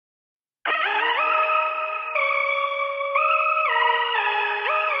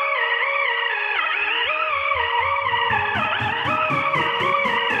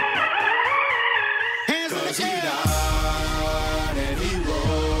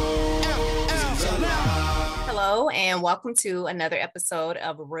Hello, and welcome to another episode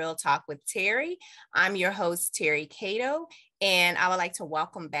of Real Talk with Terry. I'm your host, Terry Cato, and I would like to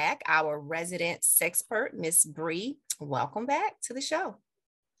welcome back our resident sexpert, Miss Bree. Welcome back to the show.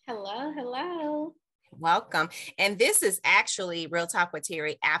 Hello, hello. Welcome. And this is actually Real Talk with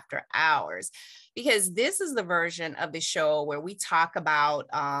Terry After Hours, because this is the version of the show where we talk about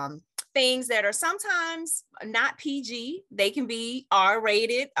things that are sometimes not PG. They can be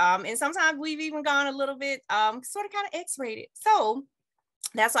R-rated. And sometimes we've even gone a little bit sort of kind of X-rated. So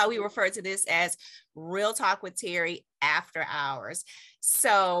that's why we refer to this as Real Talk with Terry After Hours.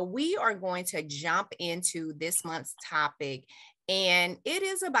 So we are going to jump into this month's topic, and it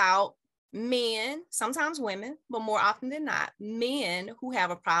is about men, sometimes women, but more often than not, men who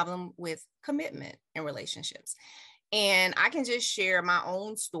have a problem with commitment in relationships. And I can just share my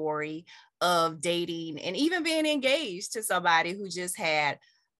own story of dating and even being engaged to somebody who just had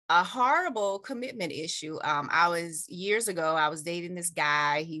a horrible commitment issue. Years ago, I was dating this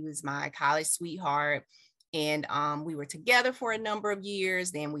guy. He was my college sweetheart. And we were together for a number of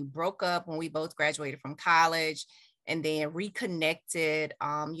years. Then we broke up when we both graduated from college, and then reconnected,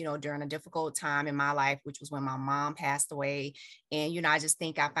 during a difficult time in my life, which was when my mom passed away. And, I just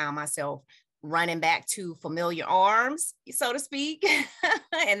think I found myself running back to familiar arms, so to speak.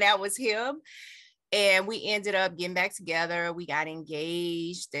 And that was him. And we ended up getting back together. We got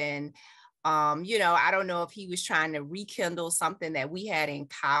engaged. And, I don't know if he was trying to rekindle something that we had in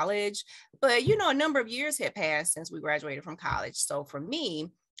college, but, a number of years had passed since we graduated from college. So for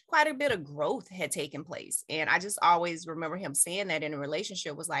me, quite a bit of growth had taken place. And I just always remember him saying that in a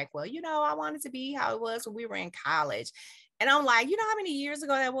relationship was like, well, I wanted to be how it was when we were in college. And I'm like, how many years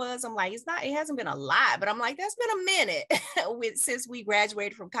ago that was? I'm like, it hasn't been a lot, but I'm like, that's been a minute since we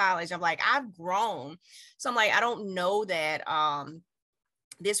graduated from college. I'm like, I've grown. So I'm like, I don't know that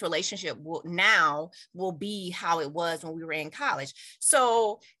this relationship will be how it was when we were in college.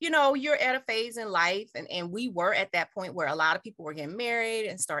 So, you're at a phase in life, and we were at that point where a lot of people were getting married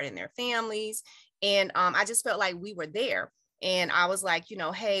and starting their families. And I just felt like we were there. And I was like,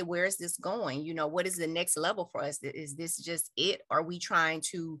 hey, where is this going? What is the next level for us? Is this just it? Are we trying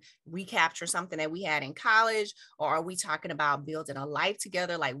to recapture something that we had in college? Or are we talking about building a life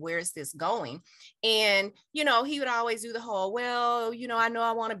together? Like, where is this going? And, he would always do the whole, well, I know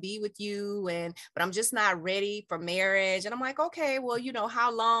I want to be with you, but I'm just not ready for marriage. And I'm like, okay, well,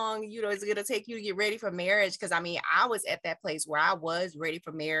 how long, is it going to take you to get ready for marriage? Because I was at that place where I was ready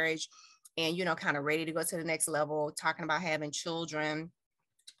for marriage, and, kind of ready to go to the next level, talking about having children.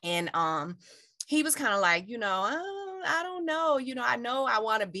 And he was kind of like, I don't know, I know I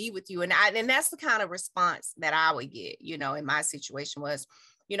want to be with you. And that's the kind of response that I would get, in my situation was,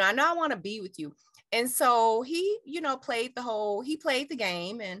 I know I want to be with you. And so he, played the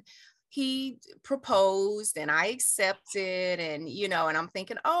game, and he proposed, and I accepted, and, and I'm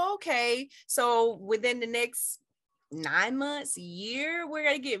thinking, oh, okay. So within the next 9 months, a year, we're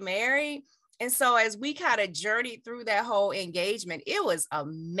going to get married. And so as we kind of journeyed through that whole engagement, it was a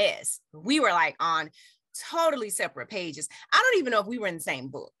mess. We were like on totally separate pages. I don't even know if we were in the same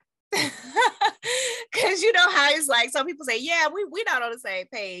book. Because how it's like, some people say, yeah, we're not on the same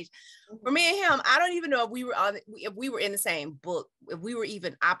page. For me and him, I don't even know if we were in the same book, if we were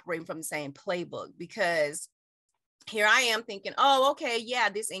even operating from the same playbook, because here I am thinking, oh, okay, yeah,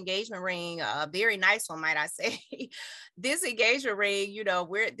 this engagement ring, a very nice one, might I say. This engagement ring,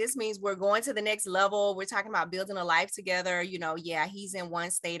 this means we're going to the next level. We're talking about building a life together. Yeah, he's in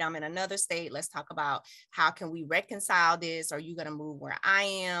one state, I'm in another state. Let's talk about how can we reconcile this? Are you going to move where I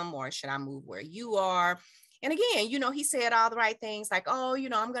am, or should I move where you are? And again, he said all the right things like, oh,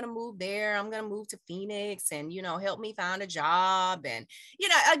 I'm going to move there. I'm going to move to Phoenix, and, help me find a job. And,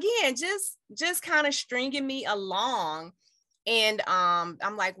 again, just kind of stringing me along. And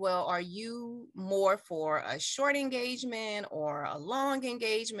I'm like, well, are you more for a short engagement or a long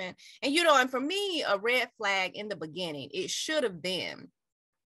engagement? And, and for me, a red flag in the beginning, it should have been,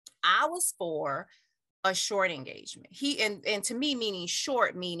 I was for a short engagement. And to me, meaning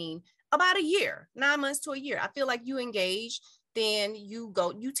short, meaning about a year, 9 months to a year. I feel like you engage, then you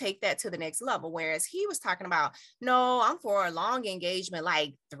take that to the next level. Whereas he was talking about, no, I'm for a long engagement,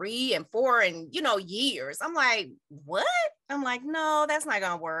 like 3 and 4 and, years. I'm like, what? I'm like, no, that's not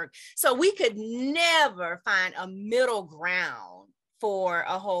going to work. So we could never find a middle ground for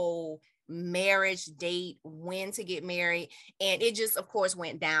a whole marriage date, when to get married. And it just, of course,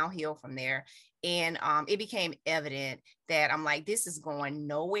 went downhill from there. And it became evident that I'm like, this is going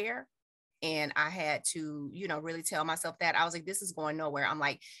nowhere. And I had to, really tell myself that. I was like, this is going nowhere. I'm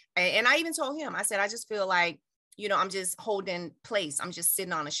like, and I even told him, I said, I just feel like I'm just holding place. I'm just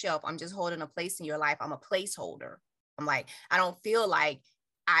sitting on a shelf. I'm just holding a place in your life. I'm a placeholder. I'm like, I don't feel like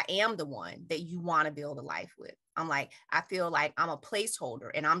I am the one that you want to build a life with. I'm like, I feel like I'm a placeholder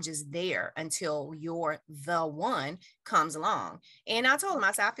and I'm just there until you're the one comes along. And I told him,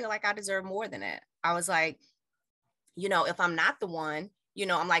 I said, I feel like I deserve more than that. I was like, if I'm not the one,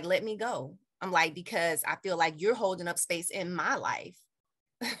 I'm like, let me go. I'm like, because I feel like you're holding up space in my life.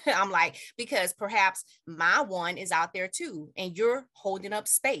 I'm like, because perhaps my one is out there too, and you're holding up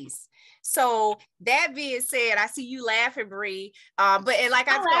space. So that being said, I see you laughing, Bree. But and like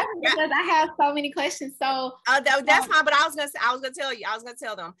I'm laughing because I have so many questions. So that's fine. But I was gonna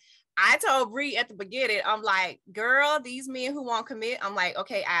tell them. I told Bree at the beginning, I'm like, girl, these men who won't commit, I'm like,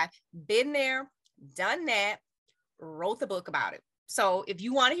 okay, I've been there, done that, wrote the book about it. So if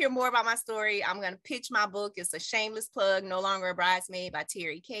you want to hear more about my story, I'm going to pitch my book. It's a shameless plug, No Longer a Bridesmaid by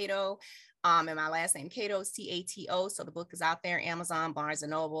Terry Cato. And my last name, Cato, is Cato. So the book is out there, Amazon, Barnes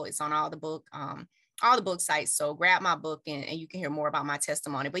and Noble. It's on all the book sites. So grab my book and you can hear more about my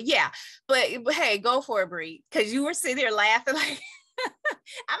testimony. But yeah, but hey, go for it, Bree, because you were sitting there laughing like,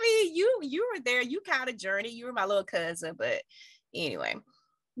 I mean, you were there. You kind of journey. You were my little cousin, but anyway.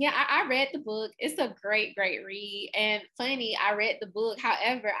 Yeah, I read the book. It's a great, great read. And funny, I read the book.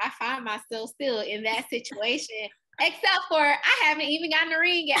 However, I find myself still in that situation, except for I haven't even gotten a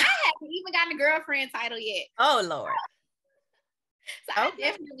ring yet. I haven't even gotten a girlfriend title yet. Oh, Lord. So okay. I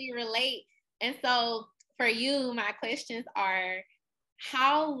definitely relate. And so for you, my questions are,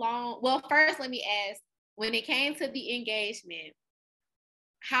 how long? Well, first, let me ask, when it came to the engagement,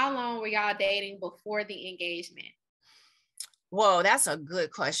 how long were y'all dating before the engagement? Whoa, that's a good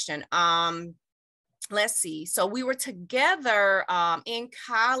question. Let's see. So we were together in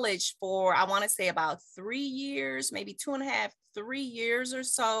college for, I want to say about 3 years, maybe 2.5, 3 years or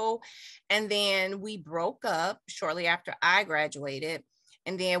so. And then we broke up shortly after I graduated.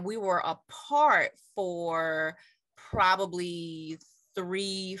 And then we were apart for probably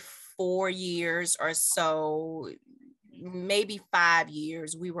 3, 4 years or so, maybe 5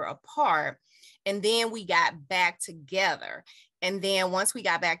 years we were apart. And then we got back together. And then once we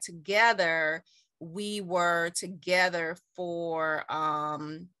got back together, we were together for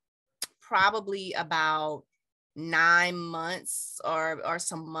probably about 9 months or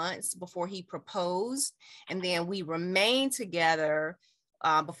some months before he proposed. And then we remained together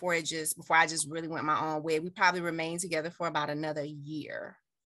before I just really went my own way. We probably remained together for about another year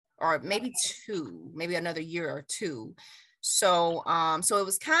or maybe another year or two. So it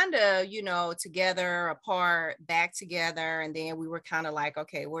was kind of, together, apart, back together. And then we were kind of like,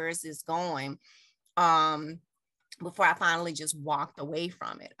 okay, where is this going? Before I finally just walked away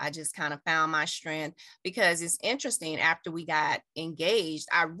from it. I just kind of found my strength, because it's interesting. After we got engaged,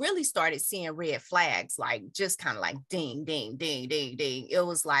 I really started seeing red flags, like just kind of like ding, ding, ding, ding, ding. It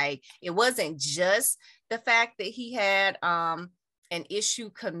was like, it wasn't just the fact that he had an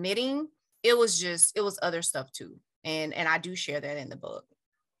issue committing. It was other stuff too. And I do share that in the book.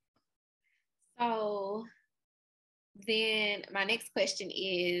 So then my next question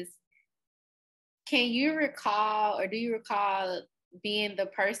is, can you recall, or do you recall being the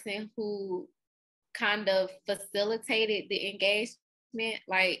person who kind of facilitated the engagement,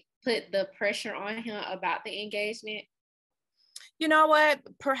 like put the pressure on him about the engagement? You know what?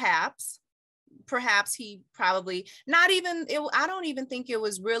 Perhaps he probably not even, I don't even think it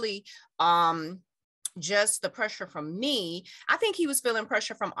was really just the pressure from me. I think he was feeling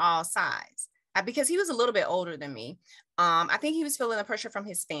pressure from all sides because he was a little bit older than me. I think he was feeling the pressure from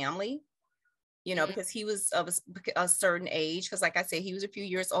his family, because he was of a certain age, because like I said, he was a few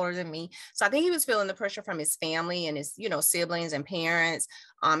years older than me. So I think he was feeling the pressure from his family and his, siblings and parents.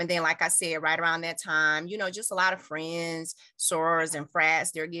 And then, like I said, right around that time, just a lot of friends, sorors and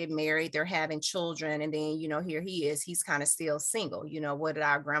frats, they're getting married, they're having children. And then, here he is, he's kind of still single. What did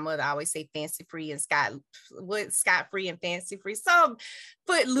our grandmother always say? Fancy free and scot free and fancy free. So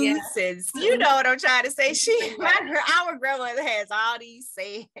footloose, yeah. And you know what I'm trying to say? Our grandmother has all these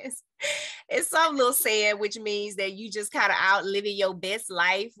sayings. It's some little saying, which means that you just kind of out living your best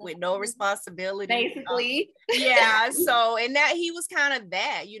life with no responsibility. Basically. Yeah. So, and that he was kind of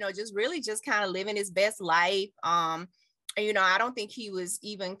that, just really just kind of living his best life. I don't think he was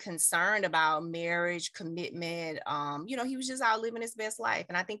even concerned about marriage, commitment. He was just out living his best life.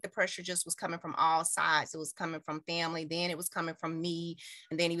 And I think the pressure just was coming from all sides. It was coming from family, then it was coming from me.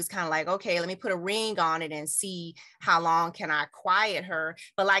 And then he was kind of like, okay, let me put a ring on it and see how long can I quiet her.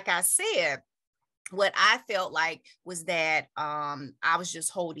 But like I said, what I felt like was that I was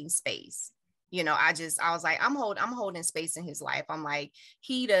just holding space. You know, I was like, I'm holding space in his life. I'm like,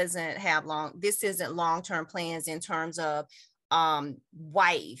 he doesn't have this isn't long-term plans in terms of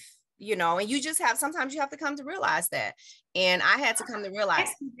wife, you know, and sometimes you have to come to realize that. And I had to come to realize.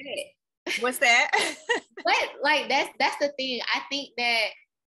 What's that? But like that's the thing. I think that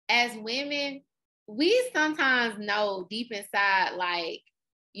as women, we sometimes know deep inside, like,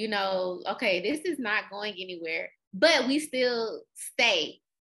 you know, okay, this is not going anywhere, but we still stay.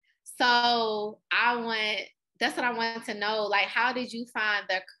 So that's what I want to know. Like, how did you find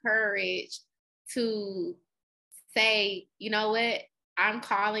the courage to say, you know what, I'm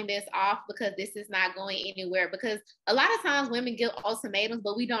calling this off because this is not going anywhere? Because a lot of times women give ultimatums,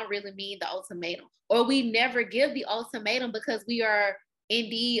 but we don't really mean the ultimatum, or we never give the ultimatum because we are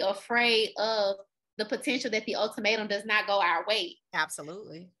indeed afraid of the potential that the ultimatum does not go our way.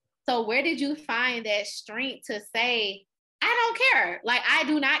 Absolutely. So where did you find that strength to say, I don't care. Like, I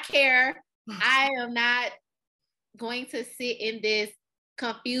do not care. I am not going to sit in this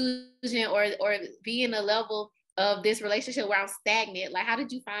confusion or be in a level of this relationship where I'm stagnant. Like, how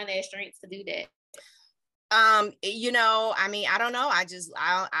did you find that strength to do that? You know, I mean, I don't know.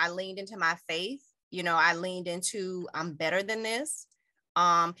 I leaned into my faith. You know, I leaned into, I'm better than this.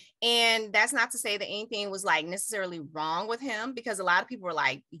 And that's not to say that anything was like necessarily wrong with him, because a lot of people were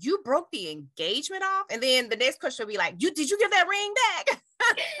like, you broke the engagement off. And then the next question would be like, did you give that ring back?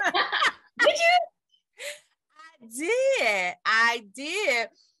 Did you? I did.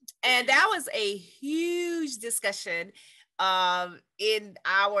 And that was a huge discussion in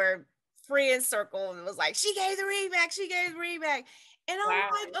our friend circle. It was like, she gave the ring back. And I'm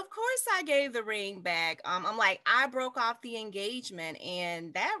like, of course I gave the ring back. I'm like, I broke off the engagement,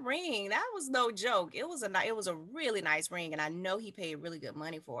 and that ring, that was no joke. It was a really nice ring, and I know he paid really good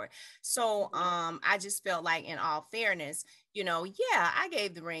money for it. So I just felt like, in all fairness, you know, yeah, I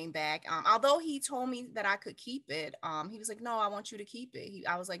gave the ring back. Although he told me that I could keep it. He was like, no, I want you to keep it.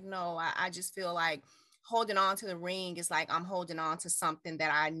 I was like, no, I just feel like holding on to the ring is like I'm holding on to something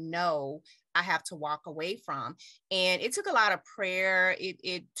that I know I have to walk away from. And it took a lot of prayer.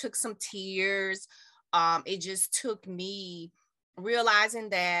 It took some tears. It just took me realizing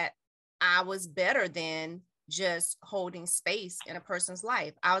that I was better than just holding space in a person's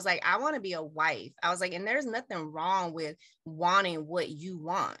life. I was like, I want to be a wife. I was like, and there's nothing wrong with wanting what you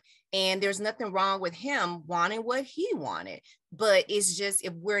want. And there's nothing wrong with him wanting what he wanted. But it's just,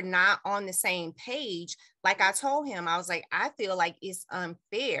 if we're not on the same page, like I told him, I was like, I feel like it's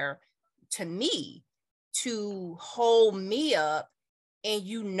unfair to me to hold me up, and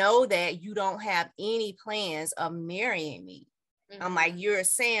you know that you don't have any plans of marrying me. Mm-hmm. I'm like, you're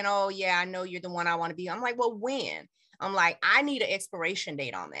saying, oh yeah, I know you're the one I want to be. I'm like, well, when? I'm like, I need an expiration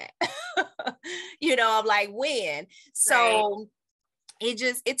date on that. You know, I'm like, when? So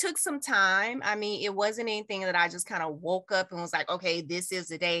it took some time. I mean, it wasn't anything that I just kind of woke up and was like, okay, this is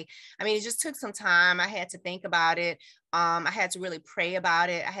the day. I mean, it just took some time. I had to think about it. I had to really pray about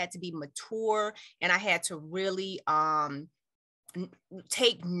it. I had to be mature, and I had to really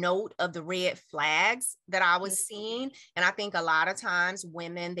take note of the red flags that I was seeing. And I think a lot of times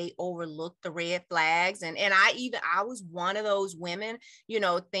women, they overlook the red flags. And I was one of those women, you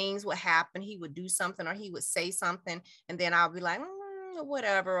know, things would happen. He would do something or he would say something, and then I'll be like,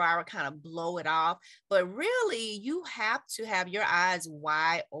 whatever, I would kind of blow it off. But really, you have to have your eyes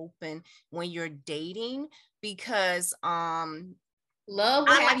wide open when you're dating, because love will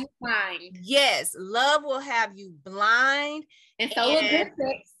have you blind. Yes, love will have you blind. And so will good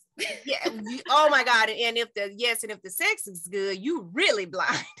sex. Yeah. Oh my God. And if the sex is good, you really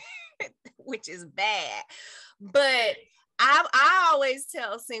blind, which is bad. But I always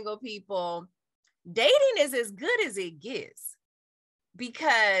tell single people, dating is as good as it gets.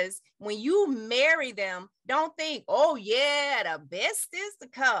 Because when you marry them, don't think, oh yeah, the best is to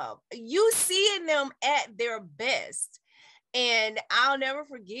come. You seeing them at their best. And I'll never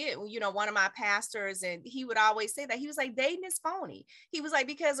forget, you know, one of my pastors, and he would always say that. He was like, dating is phony. He was like,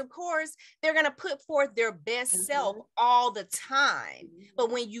 because of course they're going to put forth their best self all the time.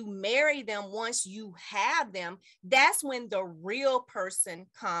 But when you marry them, once you have them, that's when the real person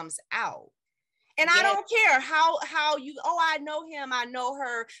comes out. And I don't care how you, oh, I know him, I know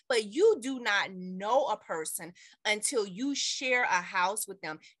her, but you do not know a person until you share a house with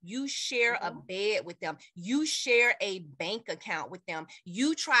them. You share a bed with them. You share a bank account with them.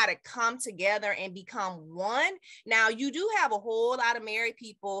 You try to come together and become one. Now, you do have a whole lot of married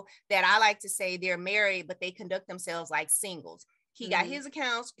people that I like to say they're married, but they conduct themselves like singles. He got his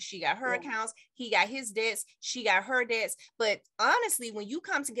accounts, she got her accounts, he got his debts, she got her debts. But honestly, when you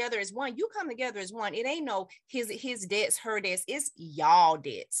come together as one, you come together as one. It ain't no his debts, her debts, it's y'all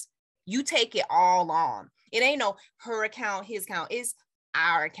debts. You take it all on. It ain't no her account, his account. It's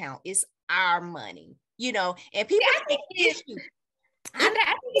our account. It's our money, you know, and people take issue.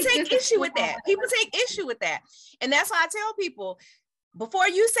 People take issue with that. People take issue with that. And that's why I tell people, before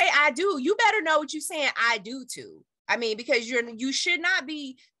you say I do, you better know what you're saying I do to. I mean, because you should not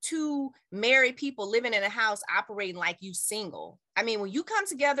be two married people living in a house operating like you single. I mean, when you come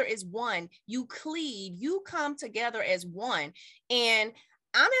together as one, you cleave, you come together as one. And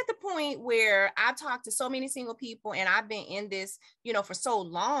I'm at the point where I've talked to so many single people and I've been in this, you know, for so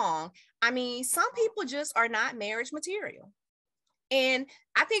long. I mean, some people just are not marriage material. And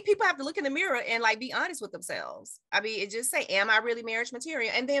I think people have to look in the mirror and like be honest with themselves. I mean, it just say, am I really marriage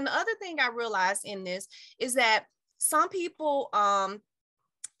material? And then the other thing I realized in this is that some people,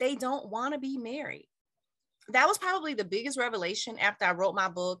 they don't want to be married. That was probably the biggest revelation after I wrote my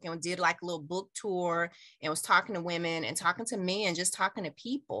book and did like a little book tour and was talking to women and talking to men, just talking to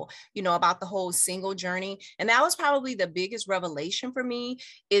people, you know, about the whole single journey. And that was probably the biggest revelation for me,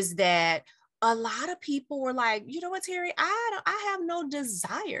 is that a lot of people were like, you know what, Terry, I have no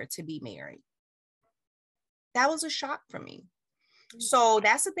desire to be married. That was a shock for me. So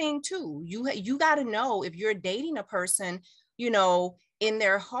that's the thing too. You got to know, if you're dating a person, you know, in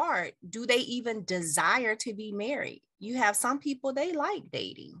their heart, do they even desire to be married? You have some people, they like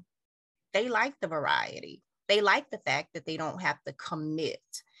dating. They like the variety. They like the fact that they don't have to commit.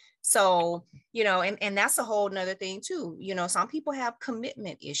 So, you know, and that's a whole nother thing too. You know, some people have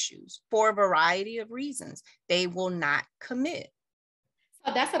commitment issues for a variety of reasons. They will not commit.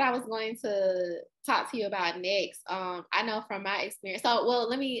 So that's what I was going to talk to you about next. I know from my experience. So, well,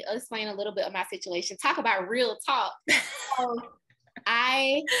 let me explain a little bit of my situation. Talk about real talk. So,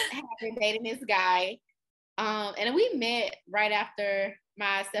 I have been dating this guy, and we met right after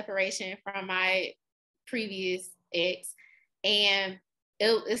my separation from my previous ex, and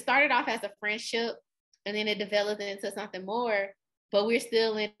it started off as a friendship, and then it developed into something more. But we're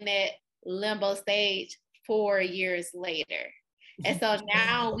still in that limbo stage 4 years later. And so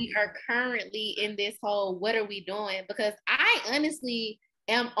now we are currently in this whole, what are we doing? Because I honestly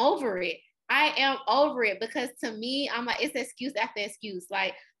am over it. I am over it, because to me, I'm like, it's excuse after excuse.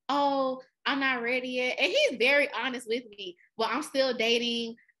 Like, oh, I'm not ready yet. And he's very honest with me. Well, I'm still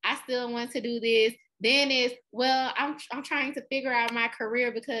dating. I still want to do this. Then it's, well, I'm trying to figure out my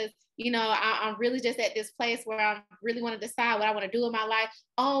career, because, you know, I'm really just at this place where I really want to decide what I want to do in my life.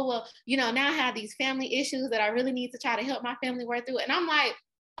 Oh, well, you know, now I have these family issues that I really need to try to help my family work through. And I'm like,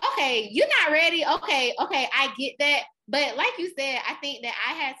 okay, you're not ready. Okay, I get that. But like you said, I think that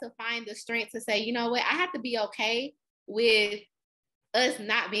I had to find the strength to say, you know what, I have to be okay with us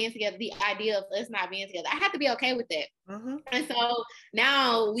not being together, the idea of us not being together. I have to be okay with that. Mm-hmm. And so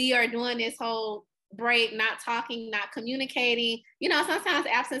now we are doing this whole break, not talking, not communicating. You know, sometimes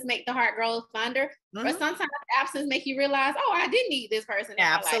absence make the heart grow fonder, mm-hmm. or sometimes absence make you realize, oh, I did need this person in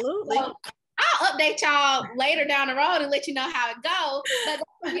Absolutely. my life. So I'll update y'all later down the road and let you know how it goes. But that's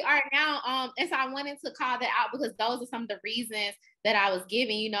where we are now. And so I wanted to call that out, because those are some of the reasons that I was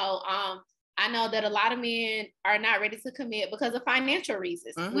giving. You know, I know that a lot of men are not ready to commit because of financial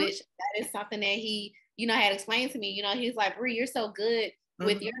reasons, mm-hmm. which that is something that he, you know, had explained to me. You know, he's like, Bree, you're so good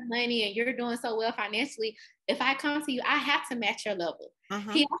with mm-hmm. your money and you're doing so well financially. If I come to you, I have to match your level.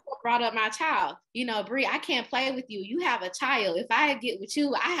 Mm-hmm. He also brought up my child. You know, Bree, I can't play with you. You have a child. If I get with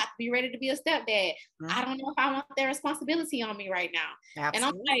you, I have to be ready to be a stepdad. Mm-hmm. I don't know if I want that responsibility on me right now. Absolutely. And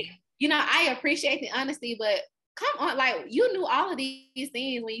I'm like, you know, I appreciate the honesty, but come on, like, you knew all of these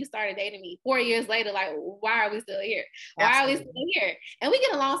things when you started dating me. 4 years later, like, why are we still here? Why Absolutely. Are we still here? And we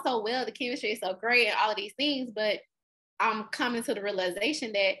get along so well. The chemistry is so great and all of these things, but I'm coming to the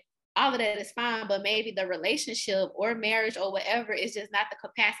realization that all of that is fine, but maybe the relationship or marriage or whatever is just not the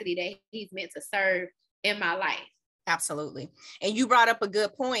capacity that he's meant to serve in my life. Absolutely. And you brought up a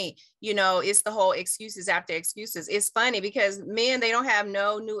good point. You know, it's the whole excuses after excuses. It's funny because men, they don't have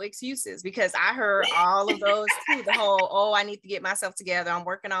no new excuses, because I heard all of those too. The whole, oh, I need to get myself together. I'm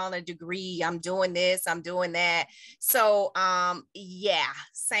working on a degree. I'm doing this. I'm doing that. So, yeah,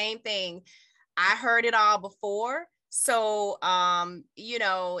 same thing. I heard it all before. So, you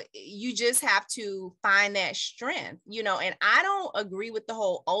know, you just have to find that strength, you know, and I don't agree with the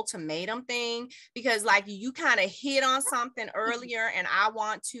whole ultimatum thing, because like you kind of hit on something earlier, and I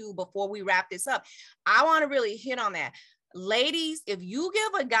want to, before we wrap this up, I want to really hit on that. ladies, if you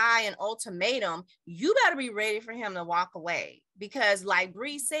give a guy an ultimatum, you better be ready for him to walk away. Because like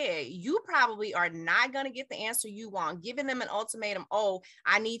Bree said, you probably are not going to get the answer you want. Giving them an ultimatum, oh,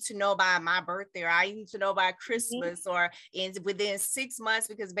 I need to know by my birthday, or I need to know by Christmas, or within 6 months,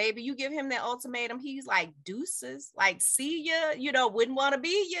 because baby, you give him that ultimatum, he's like, deuces, like, see ya, wouldn't want to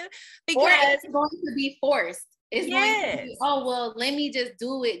be you. Or Because it's going to be forced. It's going to be, yes. oh, well, let me just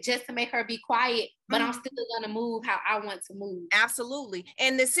do it just to make her be quiet, but I'm still going to move how I want to move. Absolutely.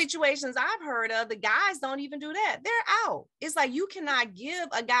 And the situations I've heard of, the guys don't even do that. They're out. It's like, you cannot give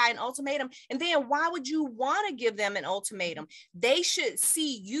a guy an ultimatum. And then why would you want to give them an ultimatum? They should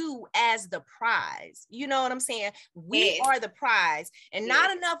see you as the prize. You know what I'm saying? We are the prize. And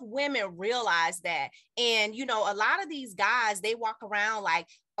not enough women realize that. And, a lot of these guys, they walk around like,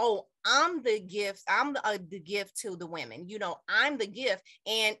 oh, I'm the gift. I'm the gift to the women. I'm the gift.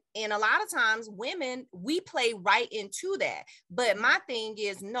 And a lot of times women, we play right into that. But my thing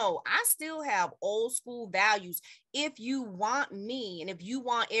is, no, I still have old school values. If you want me and if you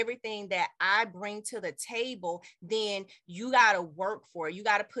want everything that I bring to the table, then you got to work for it. You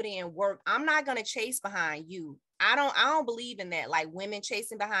got to put in work. I'm not going to chase behind you. I don't believe in that, like women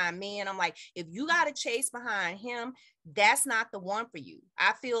chasing behind men. I'm like, if you got to chase behind him, that's not the one for you.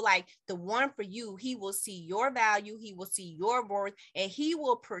 I feel like the one for you, he will see your value, he will see your worth, and he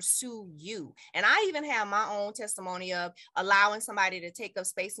will pursue you. And I even have my own testimony of allowing somebody to take up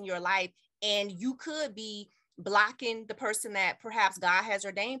space in your life, and you could be blocking the person that perhaps God has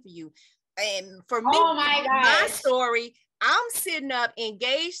ordained for you. And for me, my story, I'm sitting up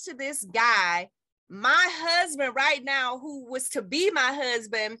engaged to this guy. My husband right now, who was to be my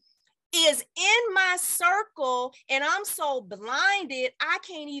husband, is in my circle, and I'm so blinded, I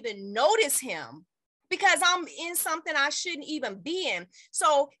can't even notice him because I'm in something I shouldn't even be in.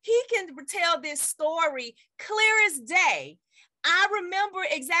 So he can tell this story clear as day. I remember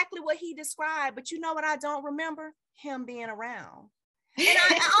exactly what he described, but you know what I don't remember? Him being around. And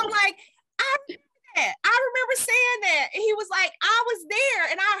I'm like, I remember saying that. And he was like, I was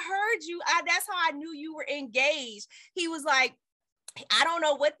there and I heard you. That's how I knew you were engaged. He was like, I don't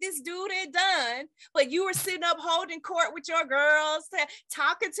know what this dude had done, but you were sitting up holding court with your girls,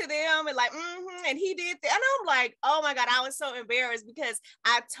 talking to them and like, and he did that. And I'm like, oh my God, I was so embarrassed because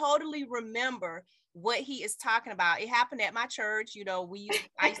I totally remember what he is talking about. It happened at my church.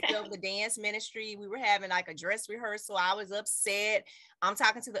 I used to have the dance ministry. We were having like a dress rehearsal. I was upset. I'm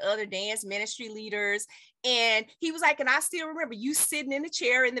talking to the other dance ministry leaders. And he was like, and I still remember you sitting in the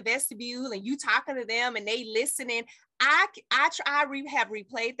chair in the vestibule and you talking to them and they listening. I have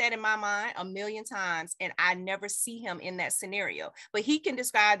replayed that in my mind a million times, and I never see him in that scenario, but he can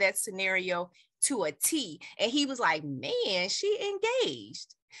describe that scenario to a T. And he was like, man, she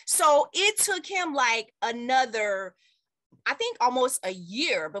engaged. So it took him like another, I think almost a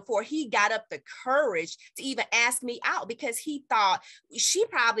year before he got up the courage to even ask me out, because he thought she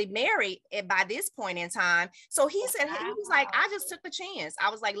probably married by this point in time. So he said, he was like, I just took a chance. I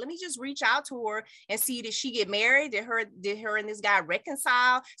was like, let me just reach out to her and see, did she get married? Did her and this guy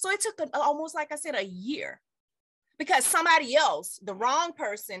reconcile? So it took almost, like I said, a year, because somebody else, the wrong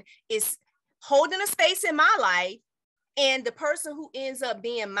person, is holding a space in my life. And the person who ends up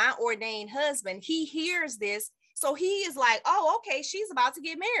being my ordained husband, he hears this. So he is like, oh, okay, she's about to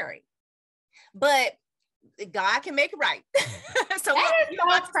get married. But God can make it right. So that is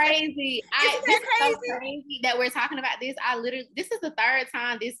so crazy. Isn't that crazy? So crazy that we're talking about this. This is the third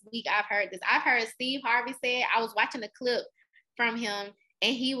time this week I've heard this. I've heard Steve Harvey say, I was watching a clip from him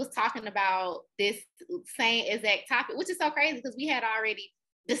and he was talking about this same exact topic, which is so crazy because we had already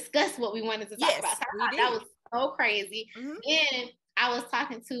discussed what we wanted to talk about. So I thought that was so crazy. And I was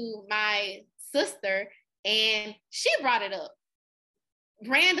talking to my sister and she brought it up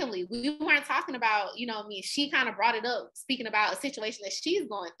randomly. We weren't talking about, me. She kind of brought it up, speaking about a situation that she's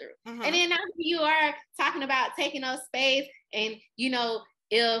going through. And then now you are talking about taking up space. And,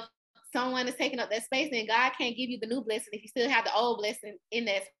 if someone is taking up that space, then God can't give you the new blessing if you still have the old blessing in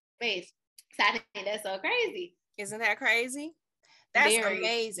that space. So I think that's so crazy. Isn't that crazy? That's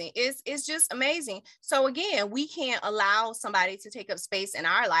amazing. It's just amazing. So again, we can't allow somebody to take up space in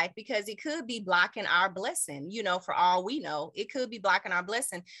our life because it could be blocking our blessing, for all we know, it could be blocking our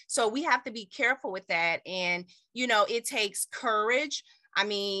blessing. So we have to be careful with that. And, it takes courage. I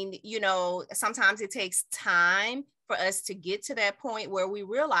mean, sometimes it takes time for us to get to that point where we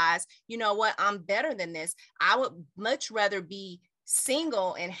realize, what, I'm better than this. I would much rather be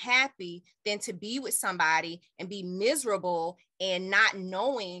single and happy than to be with somebody and be miserable and not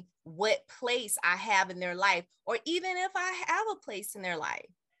knowing what place I have in their life, or even if I have a place in their life.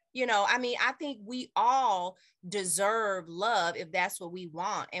 You know, I mean, I think we all deserve love if that's what we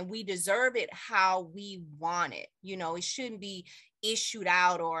want, and we deserve it how we want it. You know, it shouldn't be issued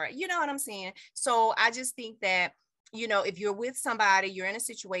out, or, you know what I'm saying? So I just think that, you know, if you're with somebody, you're in a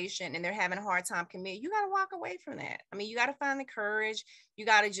situation and they're having a hard time committing, you got to walk away from that. I mean, you got to find the courage. You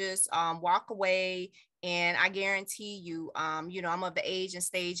got to just walk away. And I guarantee you, you know, I'm of the age and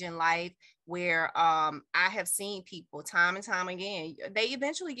stage in life where I have seen people time and time again, they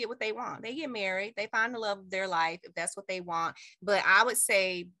eventually get what they want. They get married, they find the love of their life if that's what they want. But I would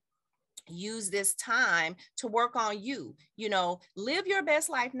say, use this time to work on you. You know, live your best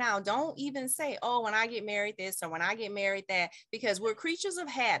life now. Don't even say, oh, when I get married this or when I get married that, because we're creatures of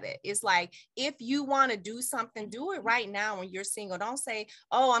habit. It's like, if you want to do something, do it right now when you're single. Don't say,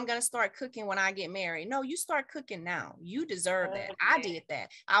 oh, I'm going to start cooking when I get married. No, you start cooking now. You deserve that. I did that.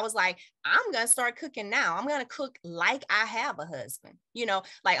 I was like, I'm going to start cooking now. I'm going to cook like I have a husband. You know,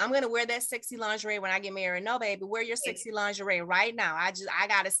 like, I'm going to wear that sexy lingerie when I get married. No, baby, wear your sexy lingerie right now. I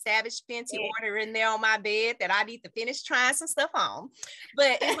got a Savage Fenty order in there on my bed that I need to finish trying some stuff on.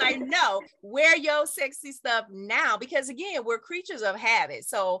 But it's like, no, wear your sexy stuff now, because again, we're creatures of habit.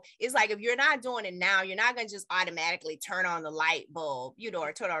 So it's like, if you're not doing it now, you're not going to just automatically turn on the light bulb, you know,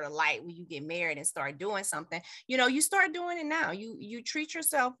 or turn on the light when you get married and start doing something. You know, you start doing it now. You treat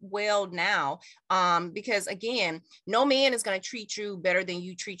yourself well now, because again, no man is going to treat you better than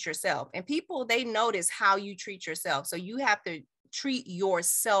you treat yourself. And people, they notice how you treat yourself. So you have to treat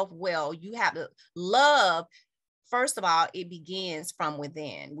yourself well. You have to love. First of all, it begins from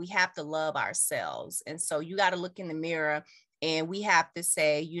within. We have to love ourselves. And so you got to look in the mirror and we have to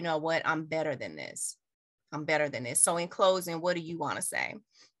say, you know what? I'm better than this. I'm better than this. So in closing, what do you want to say?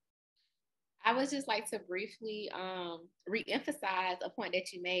 I would just like to briefly re-emphasize a point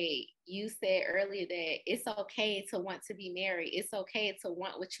that you made. You said earlier that it's okay to want to be married. It's okay to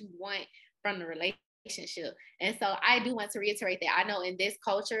want what you want from the relationship. And so I do want to reiterate that. I know in this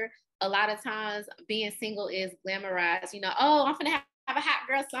culture, a lot of times being single is glamorized. You know, oh, I'm gonna have a hot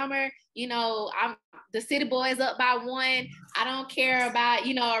girl summer. You know, I'm the city boys up by one. I don't care about,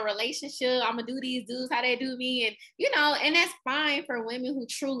 you know, a relationship. I'm gonna do these dudes how they do me, and you know, and that's fine for women who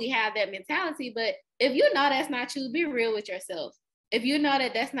truly have that mentality. But if you know that's not you, be real with yourself. If you know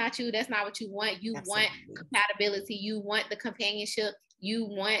that that's not you, that's not what you want. You Absolutely. want compatibility. You want the companionship. You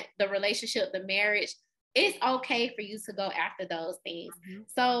want the relationship, the marriage. It's okay for you to go after those things. Mm-hmm.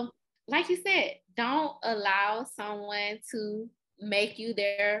 So, like you said, don't allow someone to make you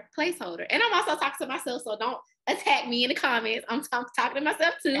their placeholder. And I'm also talking to myself, so don't attack me in the comments. I'm talking to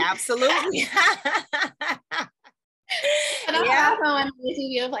myself too. Absolutely. Don't allow someone to make you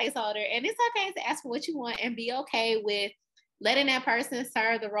be a placeholder. And it's okay to ask for what you want and be okay with letting that person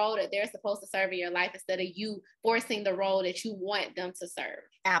serve the role that they're supposed to serve in your life instead of you forcing the role that you want them to serve.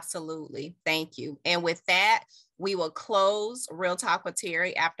 Absolutely. Thank you. And with that, we will close Real Talk with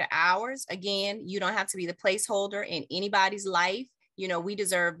Terry After Hours. Again, you don't have to be the placeholder in anybody's life. You know, we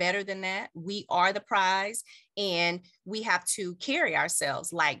deserve better than that. We are the prize, and we have to carry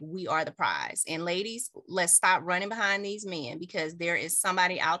ourselves like we are the prize. And ladies, let's stop running behind these men, because there is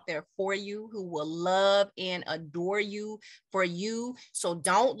somebody out there for you who will love and adore you for you. So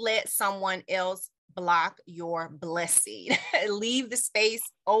don't let someone else block your blessing. Leave the space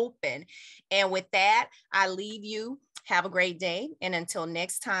open. And with that, I leave you. Have a great day. And until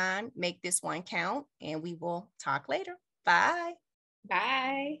next time, make this one count, and we will talk later. Bye.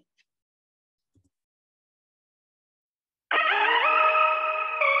 Bye.